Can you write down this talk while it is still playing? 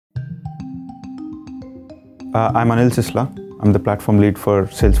I'm Anil Sistla. I'm the platform lead for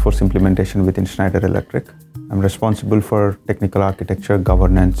Salesforce Implementation within Schneider Electric. I'm responsible for technical architecture,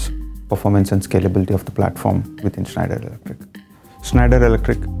 governance, performance and scalability of the platform within Schneider Electric. Schneider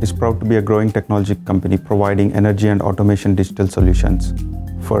Electric is proud to be a growing technology company providing energy and automation digital solutions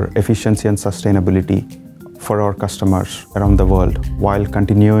for efficiency and sustainability for our customers around the world while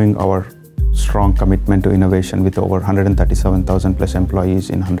continuing our strong commitment to innovation with over 137,000 plus employees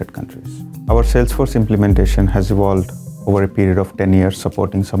in 100 countries. Our Salesforce implementation has evolved over a period of 10 years,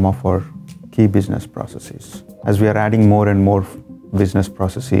 supporting some of our key business processes. As we are adding more and more business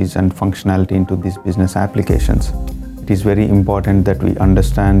processes and functionality into these business applications, it is very important that we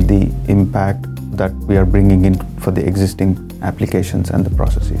understand the impact that we are bringing in for the existing applications and the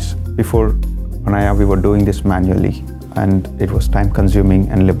processes. Before Panaya, we were doing this manually, and it was time-consuming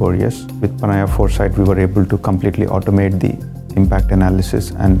and laborious. With Panaya ForeSight, we were able to completely automate the impact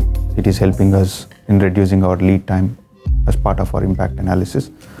analysis, and it is helping us in reducing our lead time as part of our impact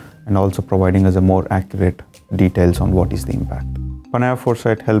analysis, and also providing us a more accurate details on what is the impact. Panaya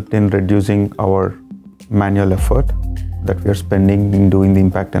ForeSight helped in reducing our manual effort that we are spending in doing the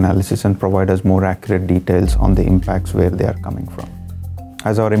impact analysis and provide us more accurate details on the impacts where they are coming from.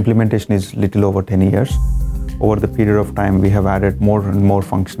 As our implementation is little over 10 years, over the period of time, we have added more and more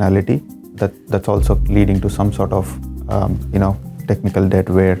functionality that's also leading to some sort of technical debt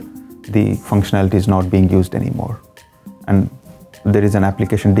where the functionality is not being used anymore. And there is an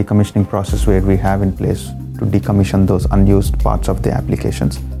application decommissioning process where we have in place to decommission those unused parts of the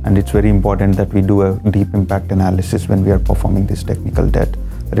applications. And it's very important that we do a deep impact analysis when we are performing this technical debt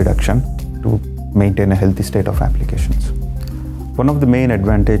reduction to maintain a healthy state of applications. One of the main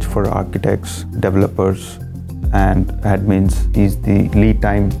advantage for architects, developers, and admins is the lead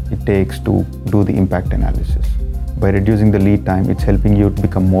time it takes to do the impact analysis. By reducing the lead time, it's helping you to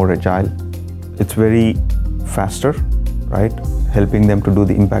become more agile. It's very faster, right? Helping them to do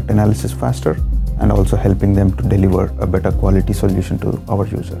the impact analysis faster and also helping them to deliver a better quality solution to our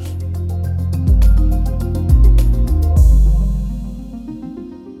users.